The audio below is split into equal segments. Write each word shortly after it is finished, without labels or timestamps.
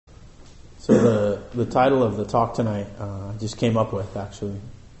So the title of the talk tonight I just came up with, actually,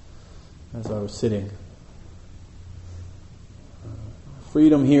 as I was sitting.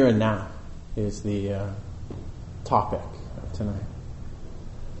 Freedom here and now is the topic of tonight.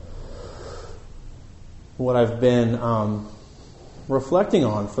 What I've been reflecting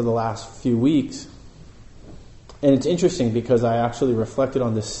on for the last few weeks, and it's interesting because I actually reflected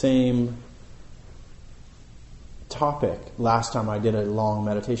on the same topic last time I did a long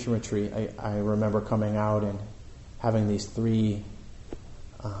meditation retreat. I remember coming out and having these three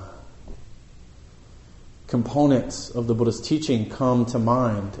components of the Buddha's teaching come to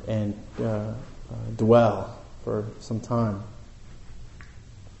mind and dwell for some time.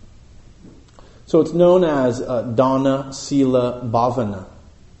 So it's known as Dana, Sila, Bhavana.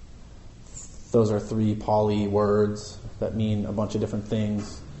 Those are three Pali words that mean a bunch of different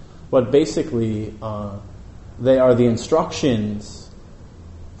things. But basically, they are the instructions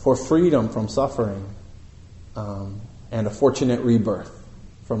for freedom from suffering and a fortunate rebirth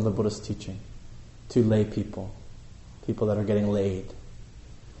from the Buddha's teaching to lay people that are getting laid,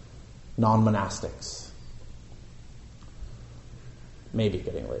 non-monastics, maybe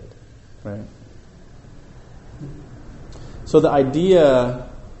getting laid, right? So the idea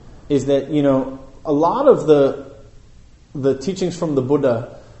is that, a lot of the teachings from the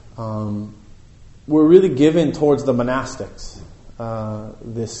Buddha were really given towards the monastics,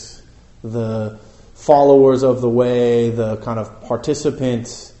 the followers of the way, the kind of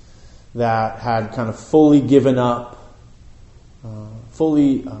participants that had kind of fully given up,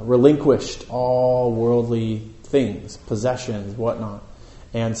 fully relinquished all worldly things, possessions, whatnot.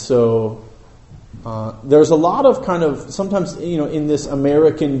 And so there's a lot of kind of, sometimes, in this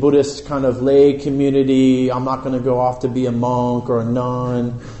American Buddhist kind of lay community, I'm not going to go off to be a monk or a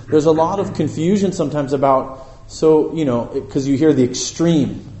nun. There's a lot of confusion sometimes about, because you hear the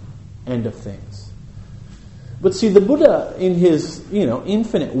extreme end of things. But see, the Buddha, in his,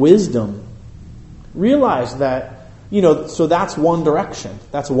 infinite wisdom, realized that, so that's one direction.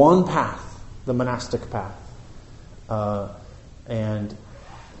 That's one path, the monastic path. And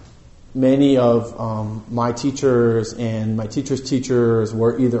many of my teachers and my teachers' teachers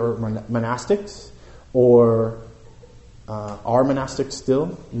were either monastics or are monastics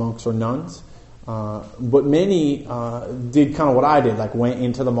still, monks or nuns. But many did kind of what I did, like went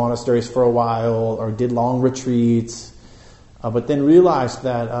into the monasteries for a while or did long retreats, but then realized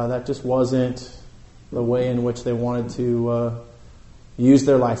that that just wasn't the way in which they wanted to use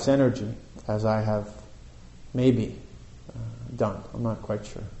their life's energy, as I have maybe done. I'm not quite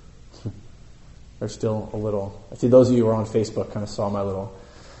sure. There's still a little. I see those of you who are on Facebook kind of saw my little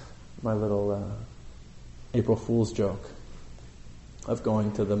April Fool's joke of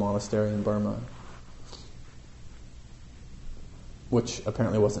going to the monastery in Burma, which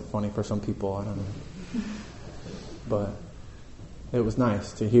apparently wasn't funny for some people. I don't know, but it was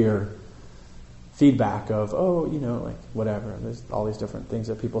nice to hear feedback of like whatever. There's all these different things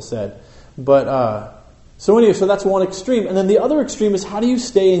that people said, but so anyway, so that's one extreme, and then the other extreme is how do you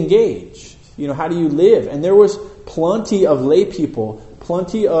stay engaged? How do you live? And there was plenty of lay people,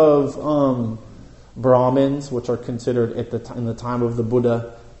 plenty of Brahmins, which are considered in the time of the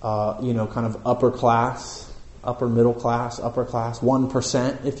Buddha, kind of upper class, upper middle class, upper class,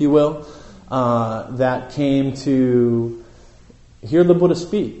 1%, if you will, that came to hear the Buddha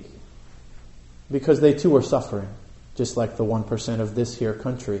speak because they too were suffering, just like the 1% of this here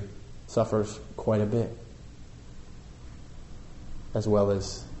country suffers quite a bit, as well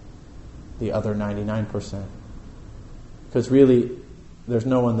as the other 99%. Because really, there's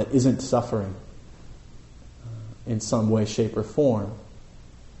no one that isn't suffering in some way, shape, or form.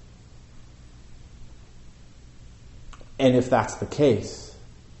 And if that's the case,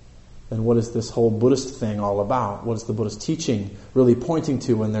 then what is this whole Buddhist thing all about? What is the Buddhist teaching really pointing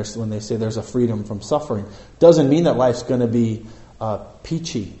to when they say there's a freedom from suffering? Doesn't mean that life's going to be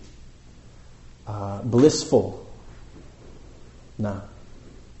peachy, blissful. No.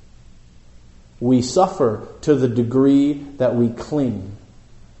 We suffer to the degree that we cling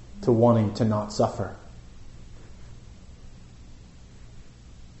to wanting to not suffer.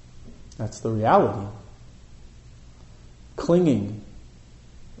 That's the reality. Clinging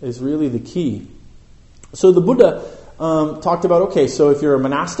is really the key. So the Buddha talked about, so if you're a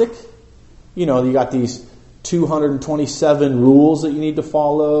monastic, you got these 227 rules that you need to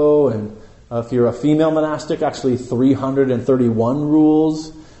follow, and if you're a female monastic, actually 331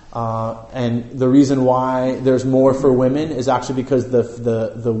 rules. And the reason why there's more for women is actually because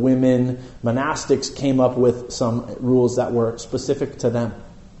the women monastics came up with some rules that were specific to them,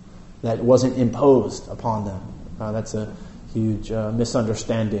 that wasn't imposed upon them. That's a huge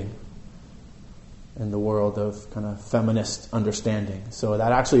misunderstanding in the world of kind of feminist understanding. So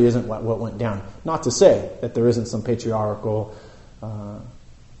that actually isn't what went down. Not to say that there isn't some patriarchal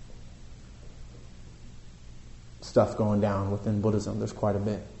stuff going down within Buddhism. There's quite a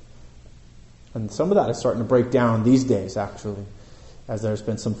bit. And some of that is starting to break down these days, actually, as there's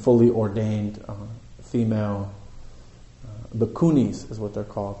been some fully ordained female bhikkhunis, is what they're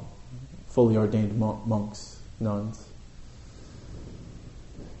called, fully ordained monks, nuns.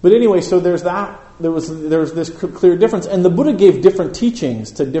 But anyway, so there's that. There's this clear difference, and the Buddha gave different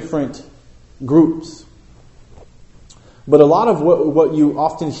teachings to different groups. But a lot of what you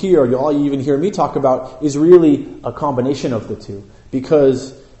often hear, all you even hear me talk about, is really a combination of the two.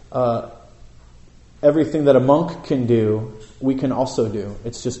 Because everything that a monk can do, we can also do.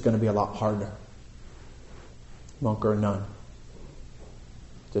 It's just going to be a lot harder. Monk or nun.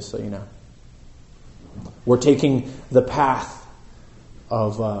 Just so you know. We're taking the path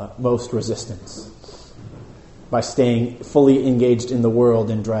of most resistance by staying fully engaged in the world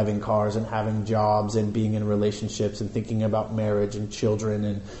and driving cars and having jobs and being in relationships and thinking about marriage and children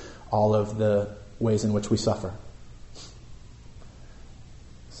and all of the ways in which we suffer.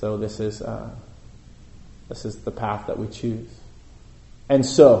 So this is the path that we choose. And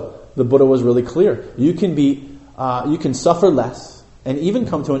so the Buddha was really clear. You can suffer less and even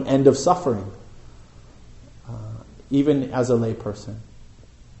come to an end of suffering, even as a lay person.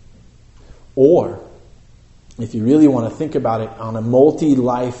 Or, if you really want to think about it on a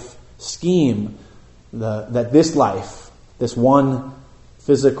multi-life scheme, that this life, this one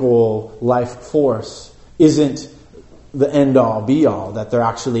physical life force, isn't the end-all, be-all, that there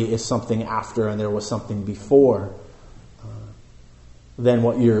actually is something after and there was something before, then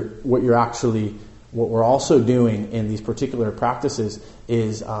what we're also doing in these particular practices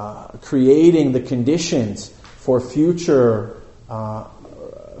is creating the conditions for future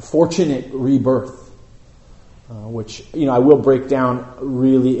fortunate rebirth. Which, I will break down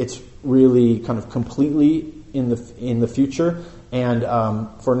it's really kind of completely in the future. And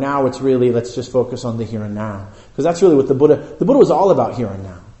for now, it's really, let's just focus on the here and now. Because that's really what the Buddha was all about, here and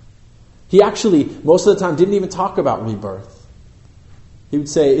now. He actually, most of the time, didn't even talk about rebirth. He would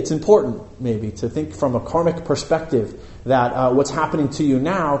say it's important, maybe, to think from a karmic perspective that what's happening to you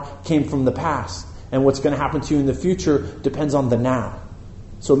now came from the past. And what's going to happen to you in the future depends on the now.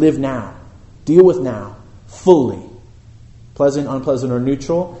 So live now. Deal with now. Fully. Pleasant, unpleasant, or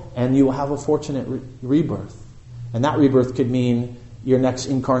neutral. And you will have a fortunate rebirth. And that rebirth could mean your next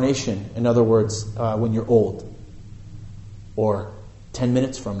incarnation. In other words, when you're old. Or 10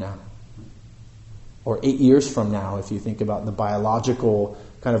 minutes from now. Or 8 years from now, if you think about the biological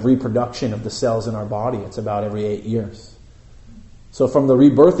kind of reproduction of the cells in our body. It's about every 8 years. So from the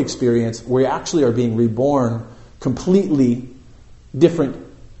rebirth experience, we actually are being reborn completely different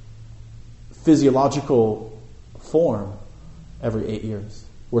physiological form every 8 years.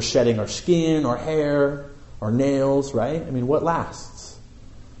 We're shedding our skin, our hair, our nails, right? I mean, what lasts?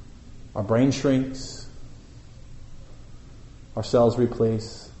 Our brain shrinks. Our cells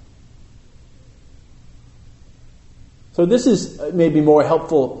replace. So this is maybe more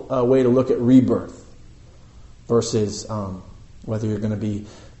helpful way to look at rebirth versus whether you're going to be,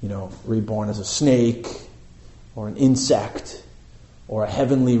 reborn as a snake or an insect or a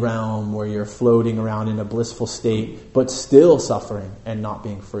heavenly realm where you're floating around in a blissful state but still suffering and not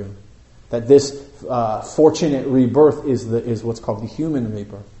being free. That this fortunate rebirth is what's called the human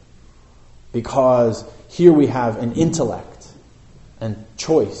rebirth. Because here we have an intellect and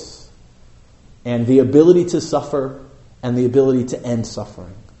choice and the ability to suffer and the ability to end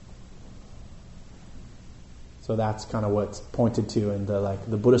suffering. So that's kind of what's pointed to in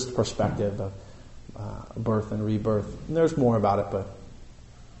the Buddhist perspective of birth and rebirth. And there's more about it, but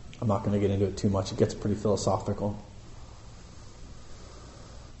I'm not going to get into it too much. It gets pretty philosophical.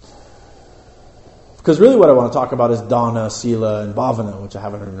 Because really what I want to talk about is dana, sila, and bhavana, which I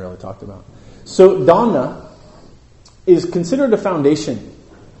haven't even really talked about. So dana is considered a foundation.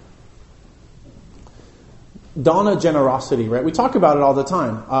 Dana, generosity, right? We talk about it all the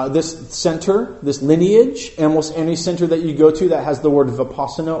time. This center, this lineage, almost any center that you go to that has the word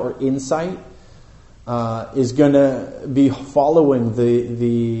vipassana or insight, is going to be following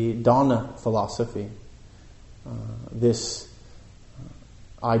the dana philosophy. This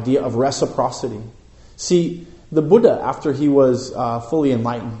idea of reciprocity. See, the Buddha, after he was fully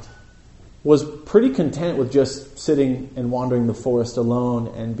enlightened, was pretty content with just sitting and wandering the forest alone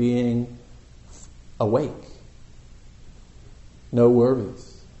and being awake. No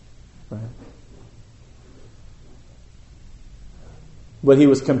worries. Right? But he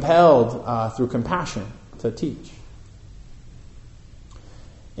was compelled through compassion to teach.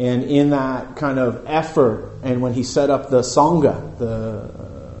 And in that kind of effort, and when he set up the Sangha,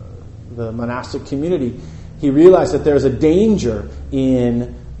 the monastic community, he realized that there's a danger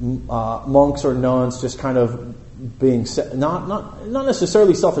in monks or nuns just kind of being not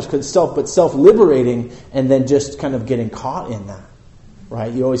necessarily selfish, but self-liberating, and then just kind of getting caught in that.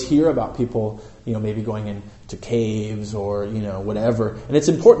 Right? You always hear about people, maybe going into caves or whatever, and it's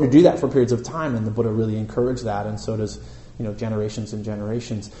important to do that for periods of time. And the Buddha really encouraged that, and so does generations and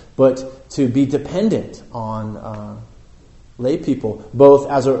generations. But to be dependent on lay people, both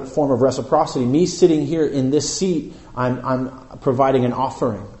as a form of reciprocity. Me sitting here in this seat, I'm providing an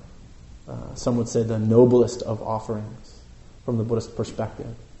offering. Some would say the noblest of offerings from the Buddhist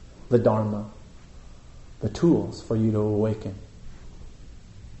perspective. The Dharma. The tools for you to awaken.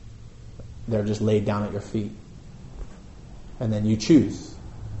 They're just laid down at your feet. And then you choose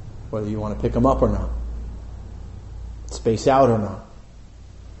whether you want to pick them up or not. Space out or not.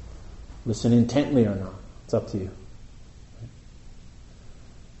 Listen intently or not. It's up to you.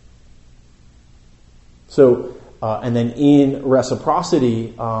 So, and then in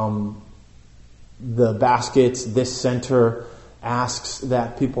reciprocity, the baskets, this center asks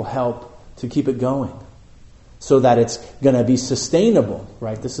that people help to keep it going so that it's going to be sustainable,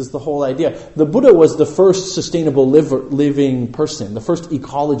 right? This is the whole idea. The Buddha was the first sustainable living person, the first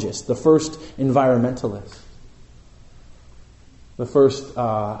ecologist, the first environmentalist, the first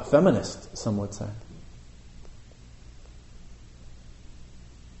feminist, some would say.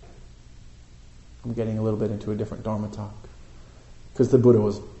 I'm getting a little bit into a different Dharma talk because the Buddha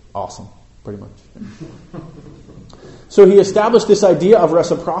was awesome, pretty much. So he established this idea of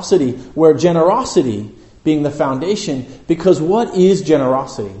reciprocity where generosity being the foundation, because what is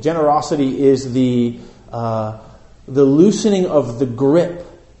generosity? Generosity is the loosening of the grip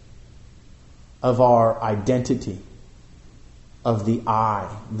of our identity, of the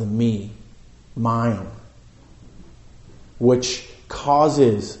I, the me, mine, which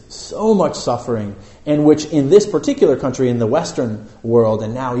causes so much suffering, and which in this particular country, in the Western world,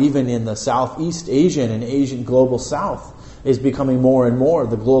 and now even in the Southeast Asian and Asian global South, is becoming more and more.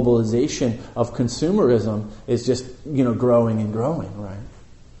 The globalization of consumerism is just, growing and growing, right?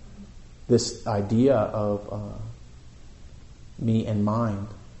 This idea of me and mine,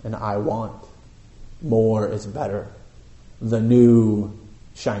 and I want. More is better. The new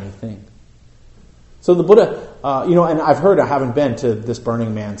shiny thing. So the Buddha, and I've heard, I haven't been to this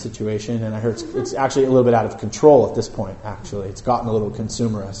Burning Man situation, and I heard it's actually a little bit out of control at this point, actually. It's gotten a little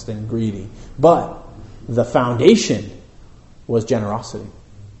consumerist and greedy. But the foundation was generosity,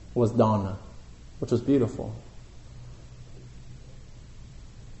 was Dhamma, which was beautiful.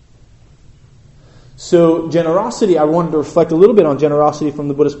 So generosity, I wanted to reflect a little bit on generosity from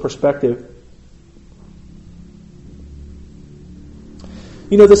the Buddhist perspective.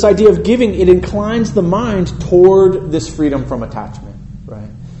 This idea of giving, it inclines the mind toward this freedom from attachment, right?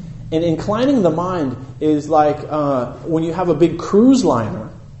 And inclining the mind is like when you have a big cruise liner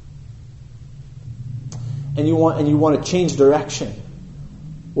and you want to change direction.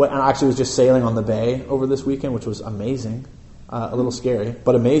 I actually was just sailing on the bay over this weekend, which was amazing, a little scary,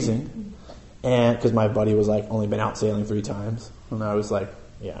 but amazing. And because my buddy was like only been out sailing 3 times, and I was like,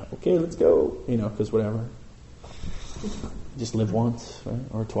 yeah, okay, let's go, because whatever. Just live once, right?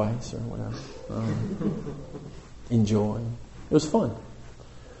 Or twice, or whatever. Enjoy. It was fun.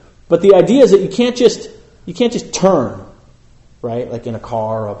 But the idea is that you can't just turn, right? Like in a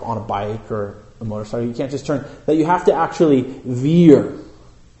car or on a bike or a motorcycle. You can't just turn. That you have to actually veer.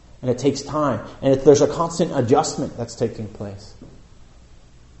 And it takes time. And there's a constant adjustment that's taking place.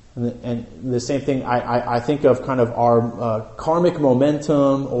 And the same thing, I think of kind of our karmic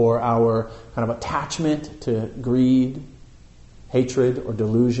momentum or our kind of attachment to greed, hatred, or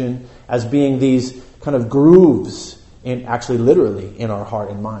delusion as being these kind of grooves, actually literally, in our heart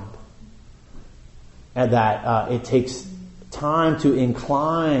and mind. And that it takes time to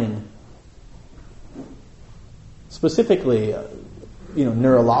incline, specifically,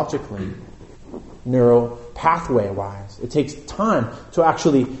 neurologically, pathway-wise. It takes time to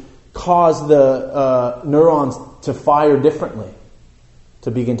actually cause the neurons to fire differently,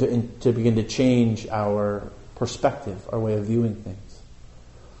 to begin to change our perspective, our way of viewing things.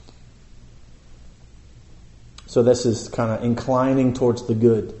 So this is kind of inclining towards the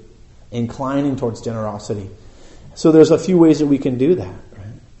good, inclining towards generosity. So there's a few ways that we can do that,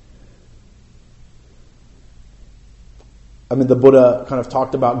 right? The Buddha kind of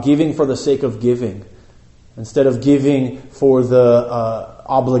talked about giving for the sake of giving, instead of giving for the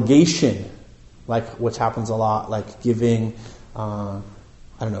obligation, which happens a lot, like giving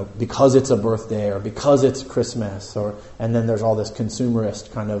I don't know, because it's a birthday or because it's Christmas, and then there's all this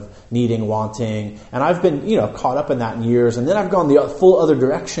consumerist kind of needing, wanting, and I've been, caught up in that in years, and then I've gone the full other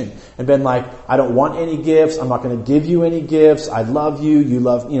direction and been like, I don't want any gifts, I'm not going to give you any gifts, I love you, you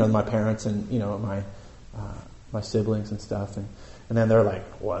love, my parents and, my siblings and stuff, and then they're like,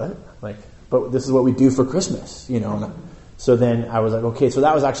 what? Like, but this is what we do for Christmas, and so then I was like, okay, so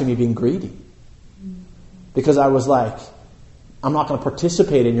that was actually me being greedy. Because I was like, I'm not going to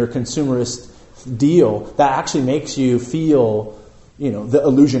participate in your consumerist deal that actually makes you feel, the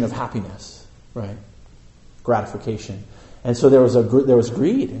illusion of happiness, right? Gratification. And so there was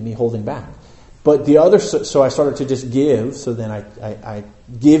greed in me holding back. But so I started to just give. So then I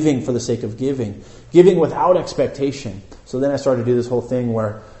giving for the sake of giving without expectation. So then I started to do this whole thing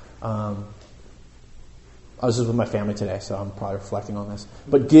where, I was just with my family today, so I'm probably reflecting on this.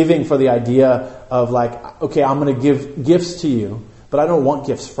 But giving for the idea of like, okay, I'm going to give gifts to you, but I don't want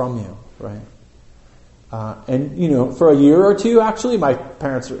gifts from you, right? And for a year or two, actually, my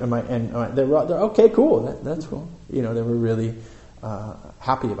parents they're okay, cool, that's cool. They were really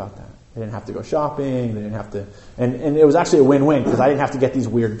happy about that. They didn't have to go shopping. They didn't have to, and it was actually a win-win because I didn't have to get these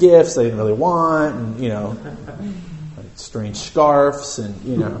weird gifts they didn't really want, and like strange scarves,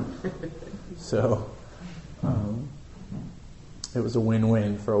 and so. It was a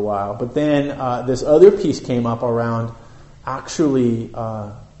win-win for a while. But then this other piece came up around actually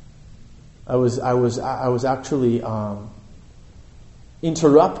I was actually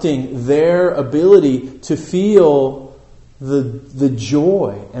interrupting their ability to feel the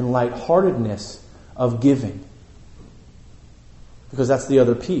joy and lightheartedness of giving. Because that's the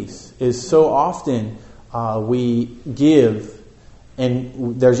other piece. Is so often we give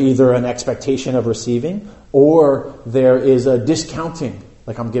and there's either an expectation of receiving or there is a discounting.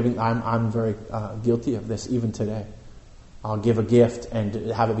 Like I'm very guilty of this even today. I'll give a gift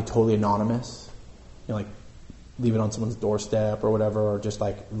and have it be totally anonymous. Like leave it on someone's doorstep or whatever, or just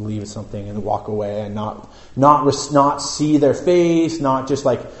like leave something and walk away and not see their face, not just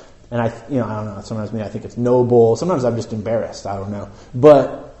like. And I don't know. Sometimes I think it's noble. Sometimes I'm just embarrassed. I don't know.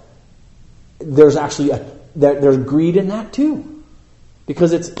 But there's actually there's greed in that too,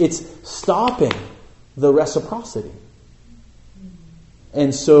 because it's stopping the reciprocity.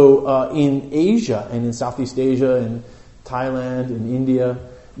 And so in Asia and in Southeast Asia and Thailand and India,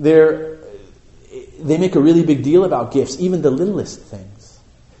 they make a really big deal about gifts, even the littlest things.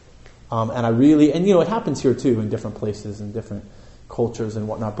 It happens here too in different places and different cultures and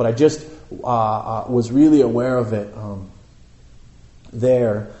whatnot. But I just was really aware of it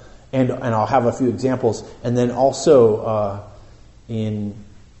there, and I'll have a few examples. And then also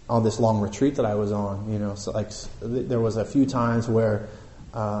on this long retreat that I was on, so like there was a few times where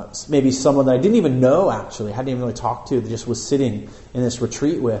maybe someone that I didn't even know, actually hadn't even really talked to, that just was sitting in this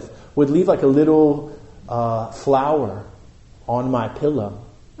retreat with, would leave like a little flower on my pillow,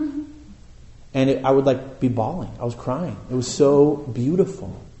 and I would like be bawling. I was crying. It was so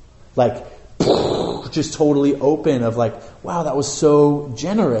beautiful, like just totally open of like, wow, that was so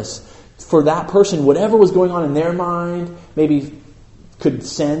generous for that person. Whatever was going on in their mind, maybe could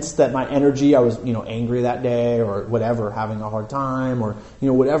sense that my energy, I was, angry that day or whatever, having a hard time or,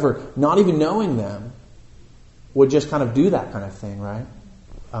 whatever, not even knowing them, would just kind of do that kind of thing, right?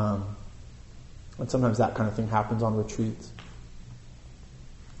 And sometimes that kind of thing happens on retreats.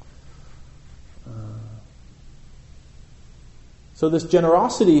 So this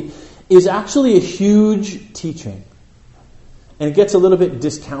generosity is actually a huge teaching. And it gets a little bit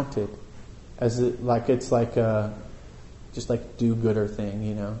discounted as it's like a just like do-gooder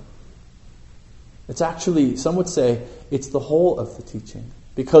thing, It's actually, some would say, it's the whole of the teaching.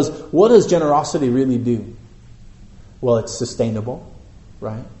 Because what does generosity really do? Well, it's sustainable,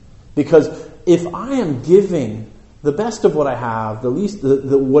 right? Because if I am giving the best of what I have, the least,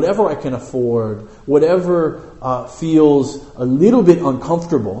 the whatever I can afford, whatever feels a little bit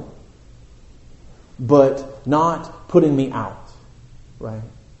uncomfortable, but not putting me out, right?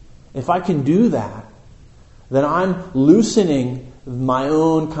 If I can do that, then I'm loosening my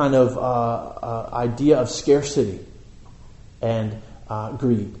own kind of idea of scarcity and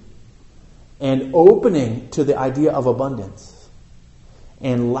greed, and opening to the idea of abundance,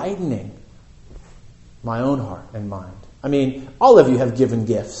 and lightening my own heart and mind. I mean, all of you have given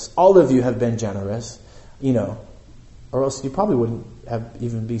gifts. All of you have been generous, or else you probably wouldn't have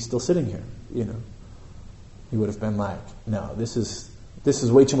even be still sitting here, You would have been like, no, this is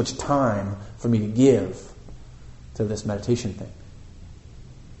way too much time for me to give to this meditation thing.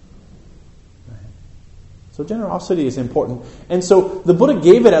 Right. So generosity is important. And so the Buddha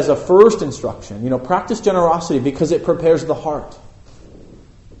gave it as a first instruction. Practice generosity because it prepares the heart.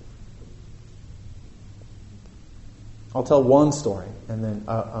 I'll tell one story, and then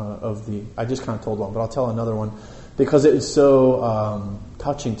I just kind of told one, but I'll tell another one because it is so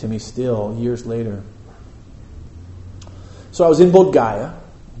touching to me still years later. So I was in Bodh Gaya.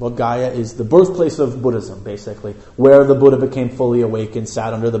 Bodh Gaya is the birthplace of Buddhism, basically, where the Buddha became fully awakened,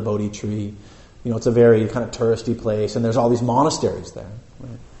 sat under the Bodhi tree. It's a very kind of touristy place, and there's all these monasteries there,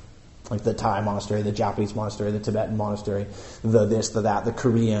 right? Like the Thai monastery, the Japanese monastery, the Tibetan monastery, the this, the that, the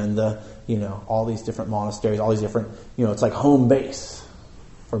Korean, all these different monasteries, all these different, it's like home base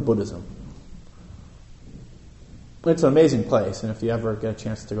for Buddhism. But it's an amazing place, and if you ever get a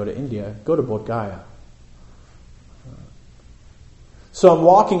chance to go to India, go to Bodh Gaya. So I'm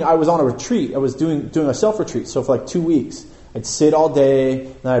walking, I was on a retreat, I was doing a self-retreat, so for like 2 weeks, I'd sit all day,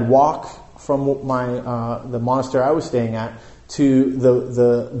 and I'd walk from the monastery I was staying at to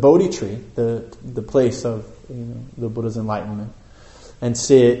the Bodhi tree, the place of the Buddha's enlightenment, and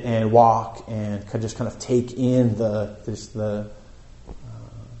sit and walk and just kind of take in the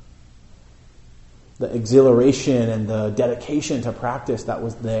exhilaration and the dedication to practice that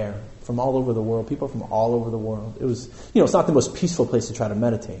was there from all over the world, people from all over the world. It was, it's not the most peaceful place to try to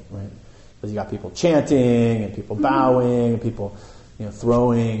meditate, right? Because you got people chanting and people bowing and people,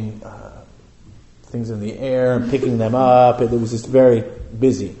 throwing things in the air and picking them up. It was just very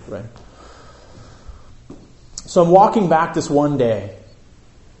busy, right? So I'm walking back this one day,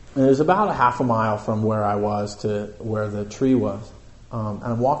 and it was about a half a mile from where I was to where the tree was. And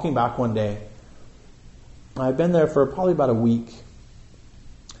I'm walking back one day. I'd been there for probably about a week.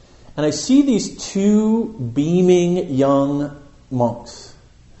 And I see these two beaming young monks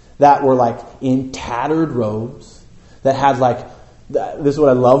that were like in tattered robes, that had like, this is what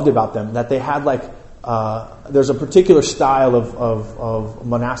I loved about them, that they had like, there's a particular style of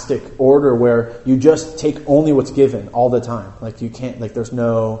monastic order where you just take only what's given all the time. Like you can't, like you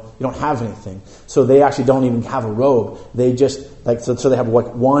don't have anything. So they actually don't even have a robe. They just, so they have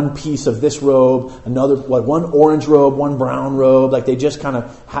like one piece of this robe, one orange robe, one brown robe. Like they just kind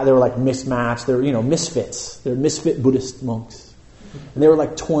of they were like mismatched. They're, misfits. They're misfit Buddhist monks. And they were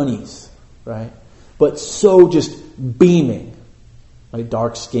like 20s, right? But so just beaming. Like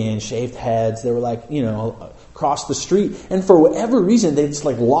dark skin, shaved heads. They were like, across the street. And for whatever reason, they just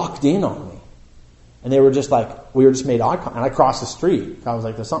like locked in on me. And they were just like, we were just made eye contact. And I crossed the street. I was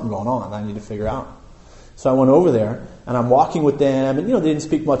like, there's something going on I need to figure out. So I went over there and I'm walking with them. And, they didn't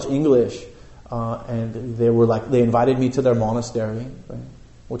speak much English. And they were like, they invited me to their monastery, right,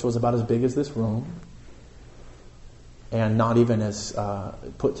 which was about as big as this room. And not even as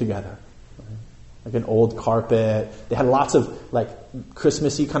put together. Like an old carpet. They had lots of like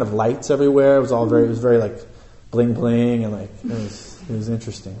Christmassy kind of lights everywhere. It was very like bling bling and like it was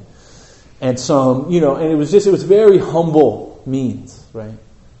interesting. And some, and it was very humble means, right?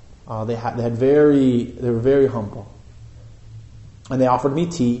 They were very humble. And they offered me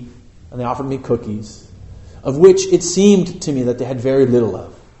tea and they offered me cookies, of which it seemed to me that they had very little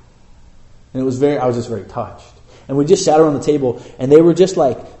of. And I was just very touched. And we just sat around the table and they were just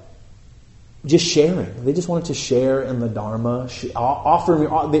sharing. They just wanted to share in the Dharma, offer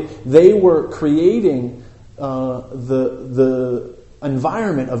me. They were creating the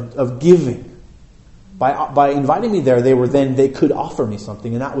environment of giving. By inviting me there, they could offer me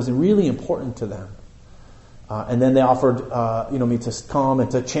something, and that was really important to them. And then they offered me to come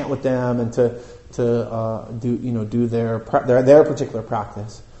and to chant with them and to do their particular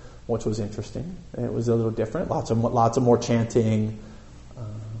practice, which was interesting. It was a little different. Lots of more chanting.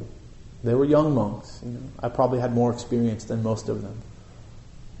 They were young monks. I probably had more experience than most of them.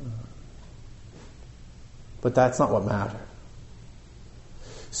 But that's not what mattered.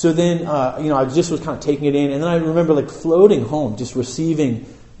 So then, I just was kind of taking it in. And then I remember like floating home, just receiving.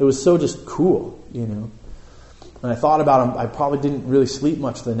 It was so just cool, And I thought about them. I probably didn't really sleep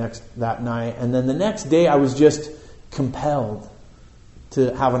much that night. And then the next day I was just compelled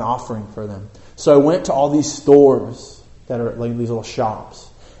to have an offering for them. So I went to all these stores that are like these little shops.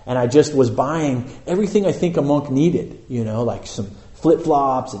 And I just was buying everything I think a monk needed, like some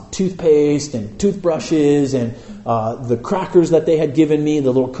flip-flops and toothpaste and toothbrushes and the crackers that they had given me,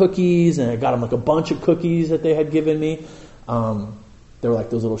 the little cookies, and I got them like a bunch of cookies that they had given me. They were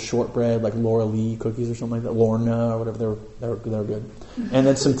like those little shortbread, like Laura Lee cookies or something like that, Lorna or whatever. They were good. And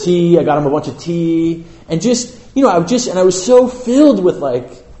then some tea. I got them a bunch of tea, and I was so filled with like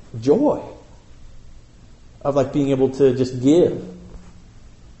joy of like being able to just give.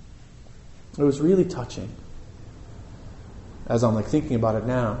 It was really touching as I'm like thinking about it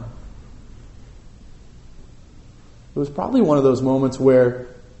now. It was probably one of those moments where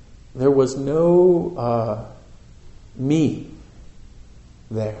there was no me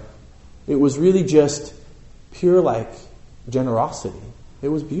there. It was really just pure like generosity. It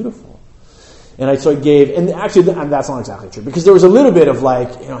was beautiful. And so I gave, and actually that's not exactly true, because there was a little bit of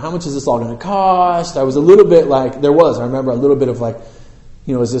like, how much is this all going to cost? I was a little bit like, I remember a little bit of like,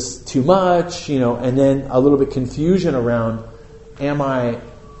 is this too much? And then a little bit confusion around, am I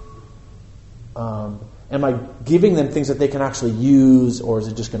giving them things that they can actually use, or is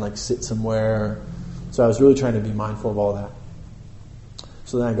it just going to like sit somewhere? So I was really trying to be mindful of all that.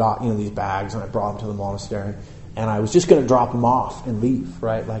 So then I got, these bags and I brought them to the monastery. And I was just going to drop them off and leave,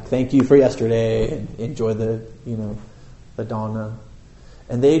 right? Like, thank you for yesterday and enjoy the dana.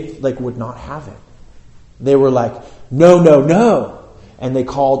 And they would not have it. They were like, no. And they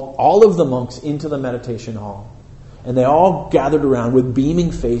called all of the monks into the meditation hall. And they all gathered around with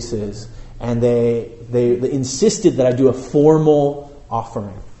beaming faces. And they insisted that I do a formal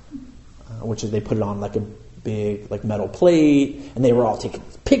offering, which is they put it on like a big metal plate, and they were all taking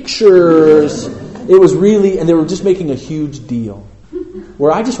pictures. It was really, and they were just making a huge deal.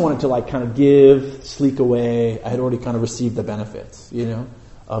 Where I just wanted to kind of give, sleek away. I had already kind of received the benefits,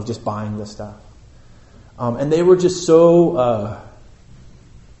 of just buying the stuff. And they were just so,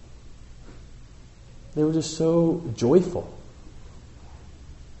 joyful.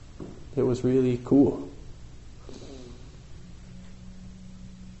 It was really cool.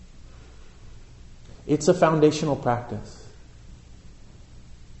 It's a foundational practice.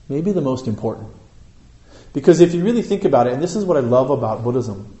 Maybe the most important. Because if you really think about it, and this is what I love about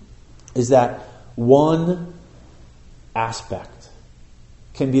Buddhism, is that one aspect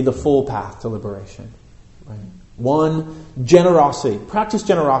can be the full path to liberation. Right? One, generosity. Practice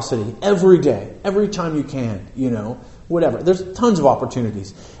generosity every day, every time you can, whatever. There's tons of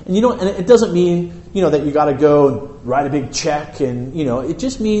opportunities. And and it doesn't mean, that you got to go and write a big check and, it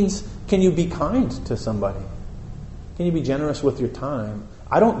just means, can you be kind to somebody? Can you be generous with your time?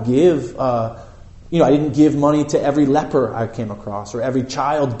 I don't give, I didn't give money to every leper I came across or every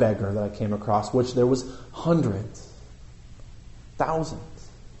child beggar that I came across, which there was hundreds, thousands.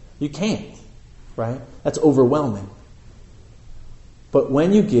 You can't, right? That's overwhelming. But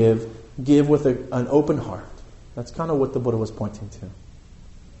when you give with an open heart. That's kind of what the Buddha was pointing to.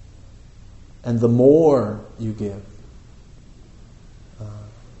 And the more you give,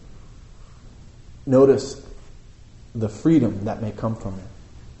 notice the freedom that may come from it.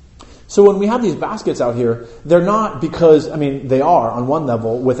 So when we have these baskets out here, they're not because, they are on one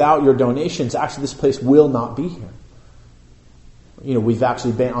level. Without your donations, actually this place will not be here. We've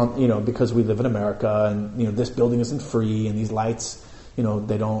actually been on, because we live in America and, this building isn't free and these lights,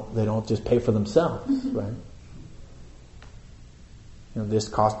 they don't just pay for themselves, right? This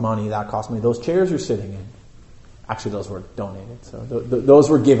cost money, that cost money. Those chairs you're sitting in, actually those were donated. So those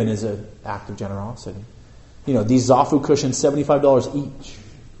were given as an act of generosity. These Zafu cushions, $75 each,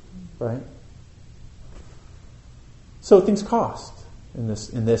 right? So things cost in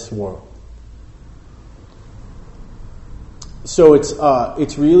this world. So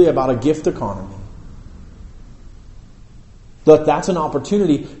it's really about a gift economy. But that's an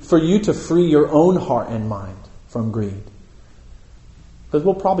opportunity for you to free your own heart and mind from greed. Because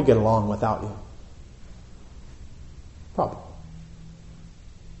we'll probably get along without you. Probably.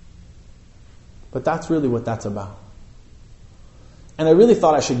 But that's really what that's about. And I really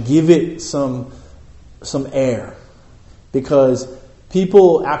thought I should give it some air. Because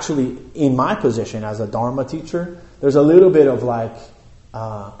people actually, in my position as a Dharma teacher, there's a little bit of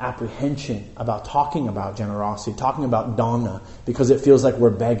apprehension about talking about generosity, talking about dana, because it feels like we're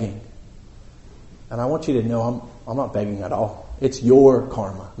begging. And I want you to know I'm not begging at all. It's your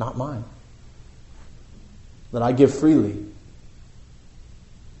karma, not mine. That I give freely.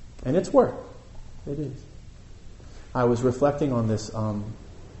 And it's work. It is. I was reflecting on this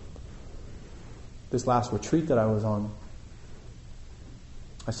this last retreat that I was on.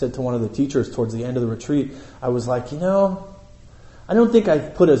 I said to one of the teachers towards the end of the retreat, I was like, I don't think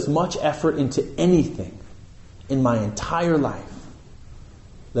I've put as much effort into anything in my entire life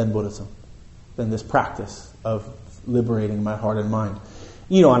than Buddhism, than this practice of liberating my heart and mind.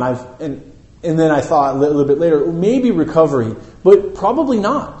 And then I thought a little bit later, maybe recovery, but probably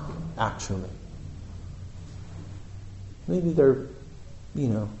not, actually. Maybe they're,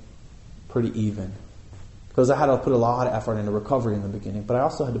 pretty even. Because I had to put a lot of effort into recovery in the beginning, but I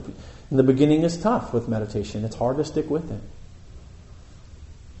also had to in the beginning is tough with meditation. It's hard to stick with it.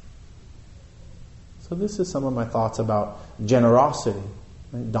 So this is some of my thoughts about generosity,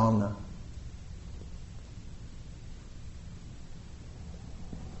 right? Dhamma.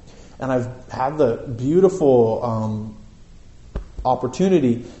 And I've had the beautiful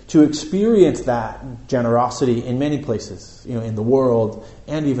opportunity to experience that generosity in many places, in the world,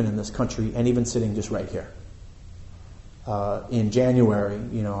 and even in this country, and even sitting just right here. in January,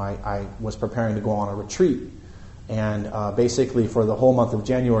 I was preparing to go on a retreat. And basically for the whole month of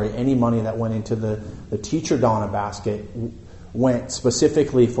January, any money that went into the Teacher Donna basket went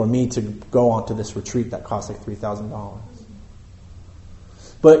specifically for me to go onto this retreat that cost like $3,000.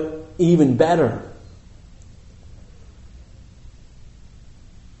 But even better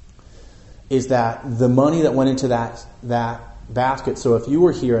is that the money that went into that basket, so if you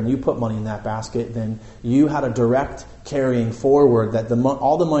were here and you put money in that basket, then you had a direct carrying forward that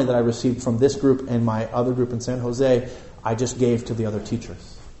all the money that I received from this group and my other group in San Jose, I just gave to the other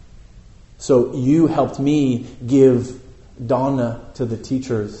teachers. So you helped me give Donna to the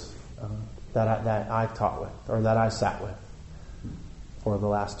teachers that I taught with, or that I sat with for the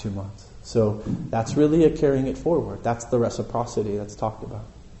last 2 months. So that's really a carrying it forward. That's the reciprocity that's talked about.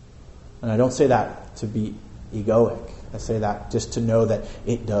 And I don't say that to be egoic. I say that just to know that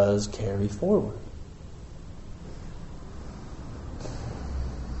it does carry forward.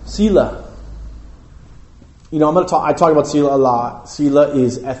 Sila. I talk about Sila a lot. Sila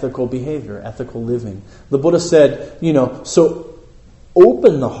is ethical behavior, ethical living. The Buddha said, so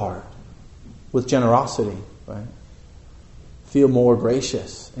open the heart with generosity, right? Feel more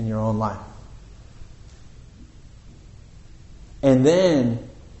gracious in your own life. And then,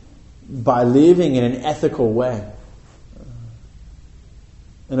 by living in an ethical way,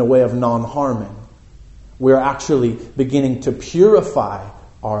 in a way of non-harming, we're actually beginning to purify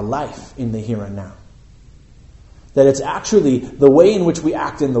our life in the here and now. That it's actually the way in which we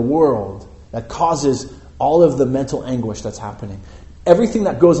act in the world that causes all of the mental anguish that's happening. Everything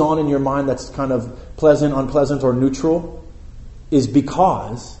that goes on in your mind that's kind of pleasant, unpleasant, or neutral is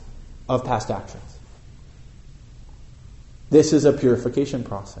because of past actions. This is a purification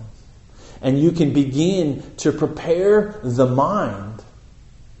process. And you can begin to prepare the mind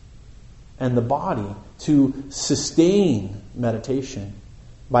and the body to sustain meditation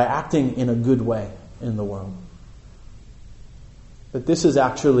by acting in a good way in the world. That this is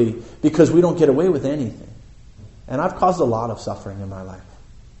actually because we don't get away with anything. And I've caused a lot of suffering in my life.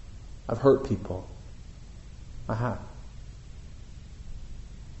 I've hurt people. I have.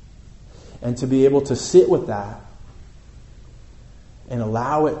 And to be able to sit with that and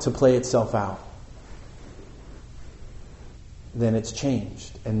allow it to play itself out, then it's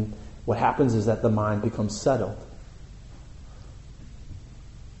changed. And what happens is that the mind becomes settled.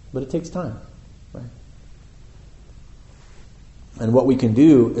 But it takes time, right? And what we can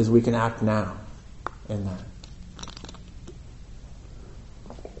do is we can act now in that.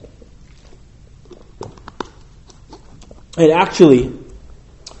 And actually,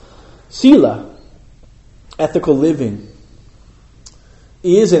 Sila, ethical living,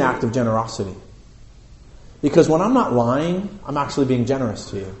 is an act of generosity. Because when I'm not lying, I'm actually being generous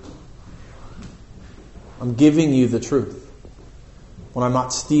to you. I'm giving you the truth. When I'm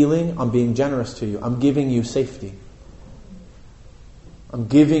not stealing, I'm being generous to you. I'm giving you safety. I'm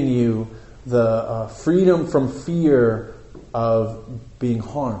giving you the freedom from fear of being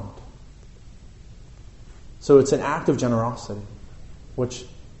harmed. So it's an act of generosity, which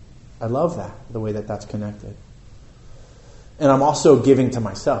I love that, the way that that's connected. And I'm also giving to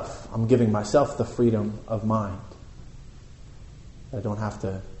myself. I'm giving myself the freedom of mind. I don't have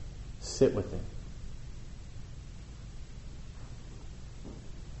to sit with it.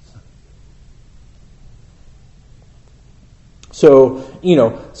 So,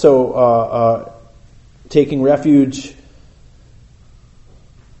 taking refuge,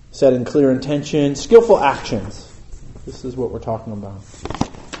 setting clear intention, skillful actions. This is what we're talking about.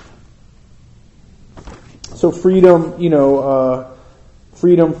 So freedom,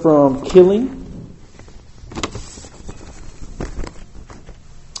 freedom from killing,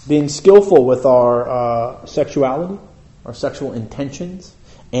 being skillful with our sexuality, our sexual intentions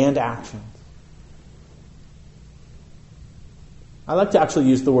and actions. I like to actually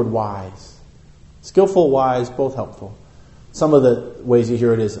use the word wise. Skillful, wise, both helpful. Some of the ways you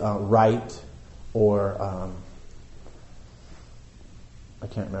hear it is right, or I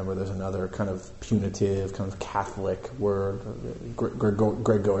can't remember. There's another kind of punitive, kind of Catholic word,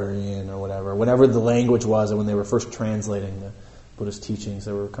 Gregorian or whatever. Whatever the language was when they were first translating the Buddhist teachings,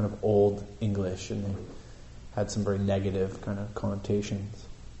 they were kind of old English and they had some very negative kind of connotations.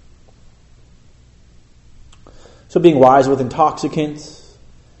 So being wise with intoxicants,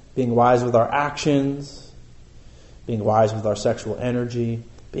 being wise with our actions, being wise with our sexual energy,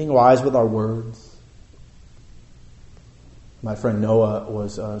 being wise with our words. My friend Noah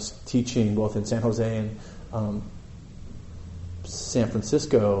was teaching both in San Jose and San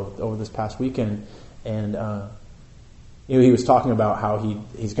Francisco over this past weekend, and he was talking about how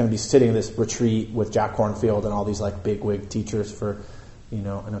he's going to be sitting in this retreat with Jack Kornfield and all these like bigwig teachers for, in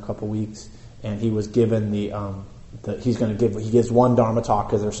a couple weeks, and he was given he gives one Dharma talk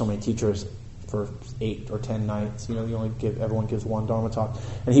because there's so many teachers for 8 or 10 nights. Everyone gives one Dharma talk,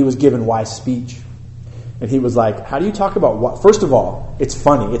 and he was given wise speech. And he was like, how do you talk about what? First of all, it's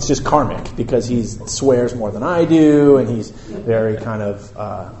funny. It's just karmic because he swears more than I do, and he's very kind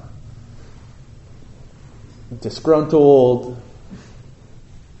of disgruntled.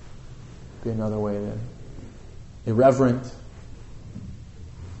 Be another way to irreverent,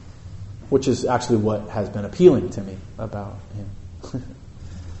 which is actually what has been appealing to me about him,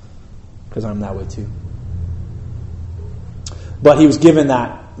 because I'm that way too. But he was given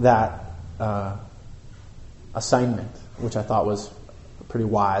that assignment, which I thought was pretty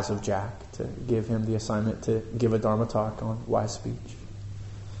wise of Jack to give him the assignment to give a Dharma talk on wise speech.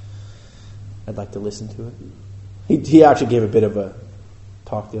 I'd like to listen to it. He actually gave a bit of a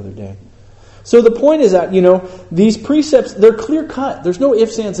talk the other day. So the point is that, these precepts, they're clear cut. There's no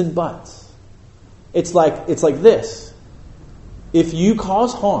ifs, ands, and buts. It's like this. If you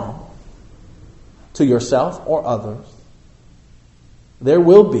cause harm to yourself or others, there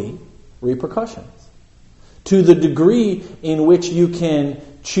will be repercussions. To the degree in which you can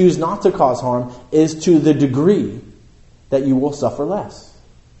choose not to cause harm is to the degree that you will suffer less.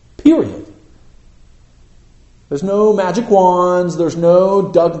 Period. There's no magic wands. There's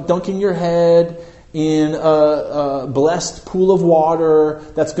no dunking your head in a blessed pool of water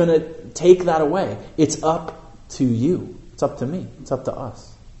that's going to take that away. It's up to you. It's up to me. It's up to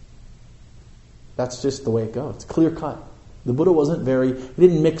us. That's just the way it goes. It's clear cut. The Buddha he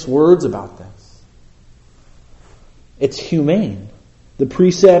didn't mix words about this. It's humane. The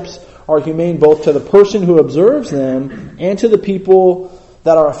precepts are humane both to the person who observes them and to the people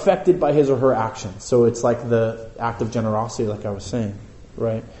that are affected by his or her actions. So it's like the act of generosity, like I was saying,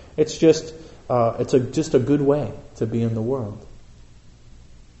 right? It's just just a good way to be in the world.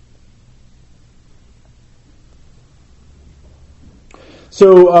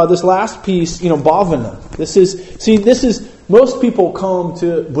 So this last piece, bhavana. This is most people come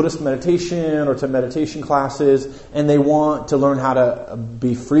to Buddhist meditation or to meditation classes, and they want to learn how to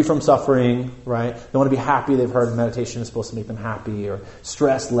be free from suffering, right? They want to be happy. They've heard meditation is supposed to make them happy, or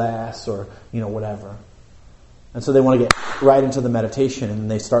stress less, or whatever. And so they want to get right into the meditation, and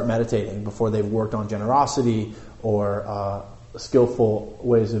they start meditating before they've worked on generosity or skillful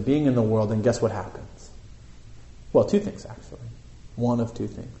ways of being in the world. And guess what happens? Well, 2 things actually. One of 2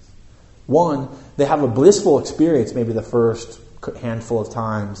 things. One, they have a blissful experience maybe the first handful of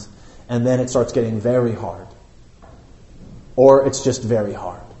times, and then it starts getting very hard. Or it's just very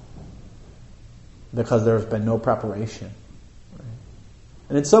hard because there's been no preparation. Right?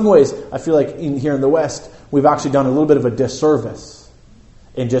 And in some ways, I feel like here in the West, we've actually done a little bit of a disservice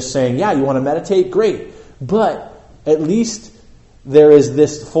in just saying, yeah, you want to meditate? Great. But at least there is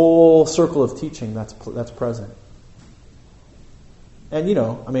this full circle of teaching that's present. And,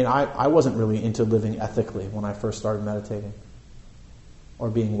 I wasn't really into living ethically when I first started meditating or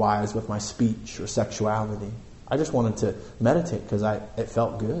being wise with my speech or sexuality. I just wanted to meditate because it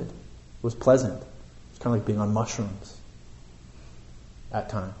felt good. It was pleasant. It's kind of like being on mushrooms at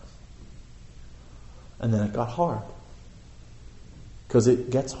times. And then it got hard. Because it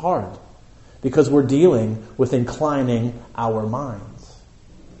gets hard. Because we're dealing with inclining our minds.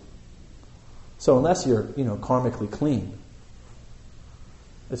 So unless you're, karmically clean,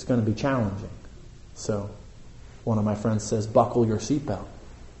 it's going to be challenging. So, one of my friends says, buckle your seatbelt.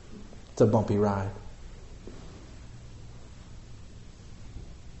 It's a bumpy ride.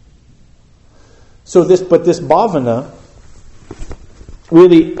 So this bhavana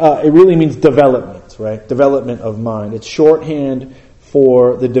really means development, right? Development of mind. It's shorthand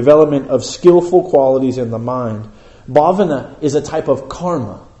for the development of skillful qualities in the mind. Bhavana is a type of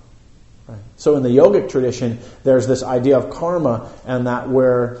karma. So in the yogic tradition, there's this idea of karma, and that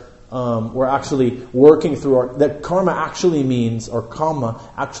we're actually working through that karma actually means, or kamma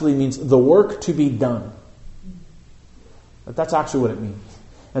actually means the work to be done. That's actually what it means.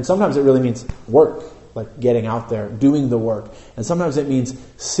 And sometimes it really means work, like getting out there, doing the work. And sometimes it means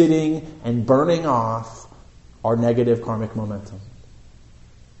sitting and burning off our negative karmic momentum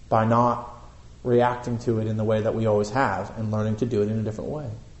by not reacting to it in the way that we always have and learning to do it in a different way.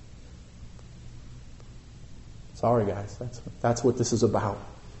 Sorry, guys. That's what this is about.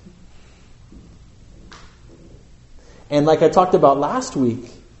 And like I talked about last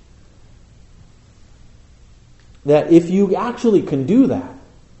week, that if you actually can do that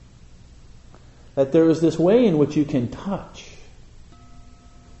there is this way in which you can touch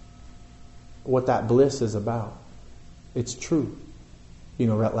what that bliss is about. It's true.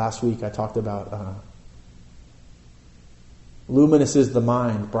 Last week I talked about luminous is the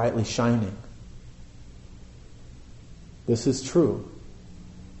mind, brightly shining. This is true.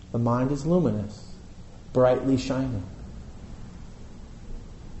 The mind is luminous, brightly shining.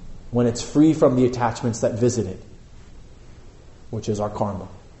 When it's free from the attachments that visit it, which is our karma,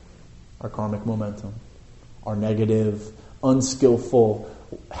 our karmic momentum, our negative, unskillful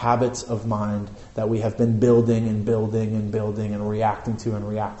habits of mind that we have been building and building and building and reacting to and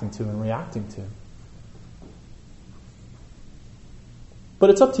reacting to and reacting to. But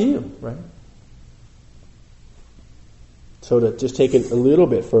it's up to you, right? So to just take it a little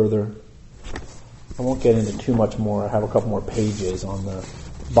bit further, I won't get into too much more. I have a couple more pages on the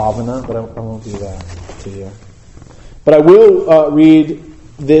bhavana, but I won't do that to you. But I will read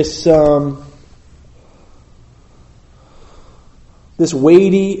this this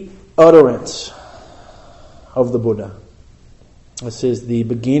weighty utterance of the Buddha. This is the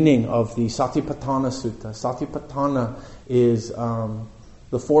beginning of the Satipatthana Sutta. Satipatthana is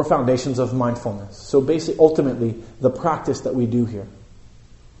the four foundations of mindfulness. So basically, ultimately, the practice that we do here.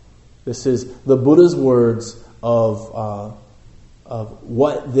 This is the Buddha's words of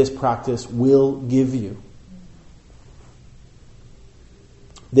what this practice will give you.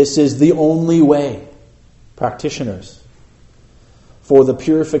 This is the only way, practitioners, for the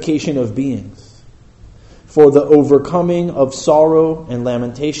purification of beings, for the overcoming of sorrow and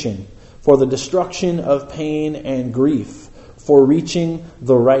lamentation, for the destruction of pain and grief, for reaching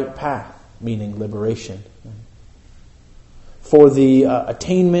the right path, meaning liberation, for the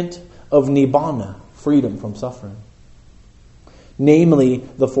attainment of nibbana, freedom from suffering, namely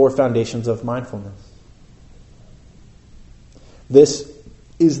the four foundations of mindfulness. This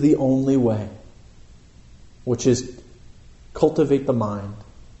is the only way, which is cultivate the mind,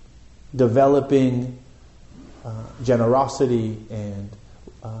 developing generosity and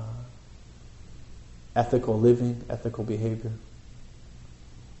ethical living, ethical behavior.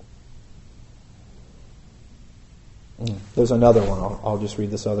 There's another one. I'll just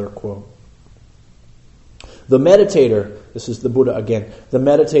read this other quote. The meditator, this is the Buddha again, the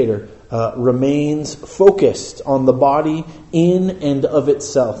meditator remains focused on the body in and of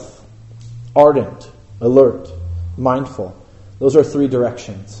itself, ardent, alert, mindful. Those are three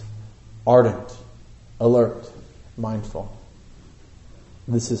directions. Ardent, alert, mindful.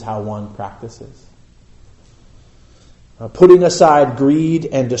 This is how one practices. Putting aside greed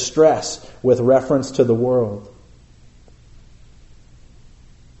and distress with reference to the world.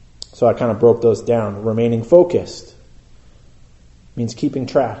 So I kind of broke those down. Remaining focused means keeping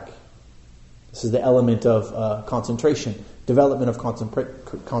track. This is the element of concentration, development of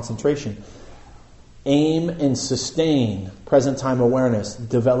concentration. Aim and sustain, present time awareness,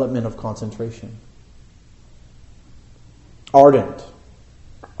 development of concentration. Ardent.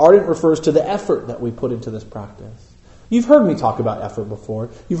 Ardent refers to the effort that we put into this practice. You've heard me talk about effort before.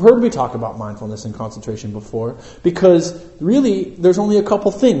 You've heard me talk about mindfulness and concentration before, because really there's only a couple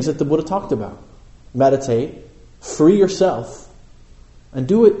things that the Buddha talked about. Meditate, free yourself, and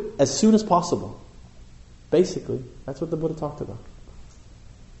do it as soon as possible. Basically, that's what the Buddha talked about.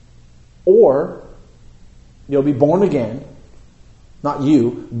 Or you'll be born again, not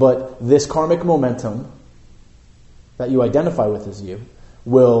you, but this karmic momentum that you identify with as you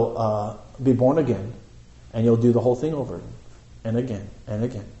will be born again. And you'll do the whole thing over again, and again, and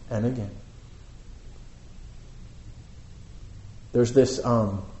again, and again. There's this,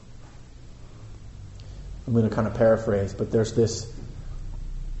 I'm going to kind of paraphrase, but there's this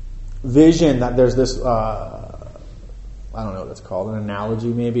vision that there's this, I don't know what it's called, an analogy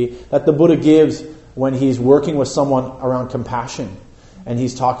maybe, that the Buddha gives when he's working with someone around compassion. And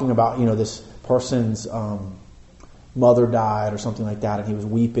he's talking about, this person's mother died or something like that, and he was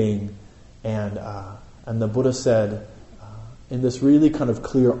weeping, and the Buddha said, in this really kind of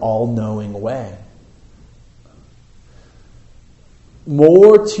clear, all-knowing way,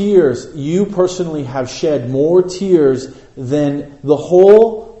 more tears, you personally have shed more tears than the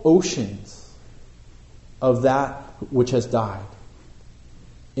whole oceans of that which has died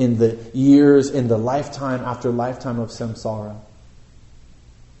in the years, in the lifetime after lifetime of samsara.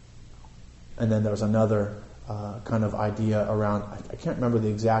 And then there's another kind of idea around, I can't remember the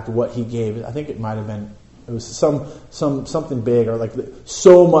exact what he gave. I think it might have been, it was something big, or like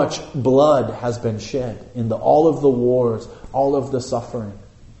so much blood has been shed in all of the wars, all of the suffering,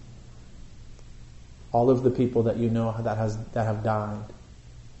 all of the people that you know that have died,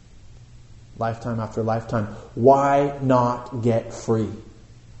 lifetime after lifetime. Why not get free?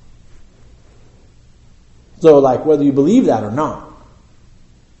 So, like, whether you believe that or not,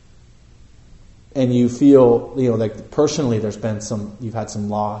 and you feel, like personally there's been you've had some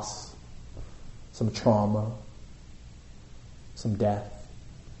loss, some trauma, some death,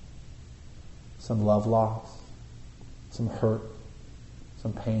 some love loss, some hurt,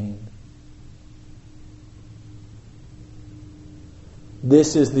 some pain.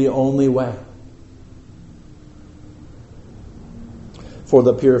 This is the only way for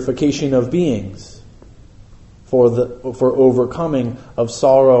the purification of beings, for overcoming of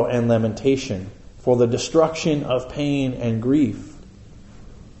sorrow and lamentation, for the destruction of pain and grief,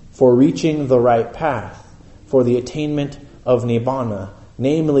 for reaching the right path, for the attainment of nibbana,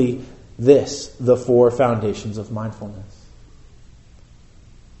 namely this, the four foundations of mindfulness.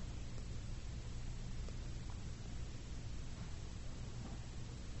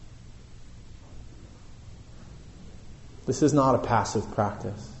 This is not a passive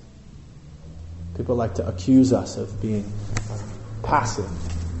practice. People like to accuse us of being passive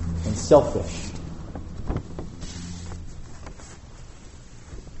and selfish.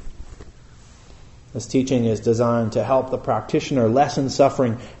 This teaching is designed to help the practitioner lessen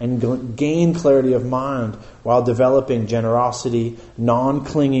suffering and gain clarity of mind while developing generosity,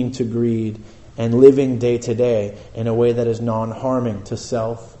 non-clinging to greed, and living day to day in a way that is non-harming to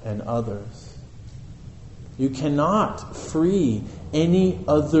self and others. You cannot free any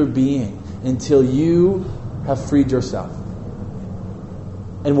other being until you have freed yourself.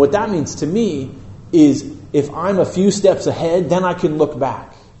 And what that means to me is if I'm a few steps ahead, then I can look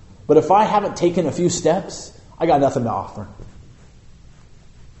back. But if I haven't taken a few steps, I got nothing to offer.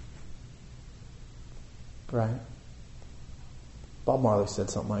 Right? Bob Marley said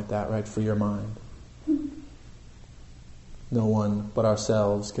something like that, right? Free your mind. No one but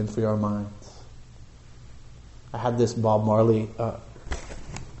ourselves can free our minds. I had this Bob Marley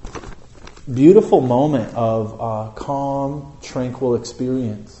beautiful moment of calm, tranquil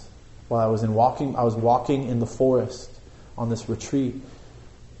experience while I was walking in the forest on this retreat.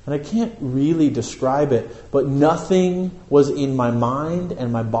 And I can't really describe it, but nothing was in my mind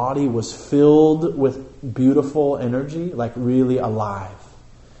and my body was filled with beautiful energy, like really alive.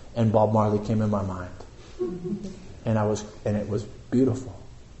 And Bob Marley came in my mind. And it was beautiful.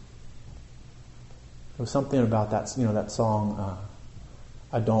 There was something about that, that song,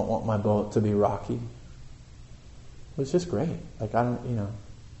 I Don't Want My Boat to Be Rocky. It was just great. Like,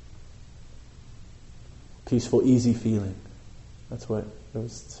 peaceful, easy feeling. That's what, there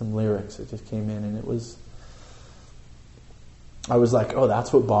was some lyrics that just came in, and I was like, oh,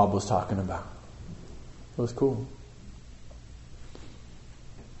 that's what Bob was talking about. It was cool.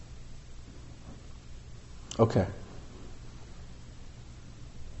 Okay.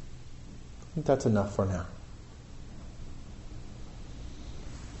 I think that's enough for now.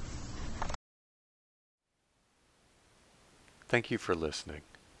 Thank you for listening.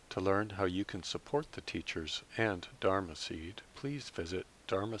 To learn how you can support the teachers and Dharma Seed, please visit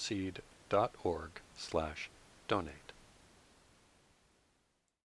dharmaseed.org/donate.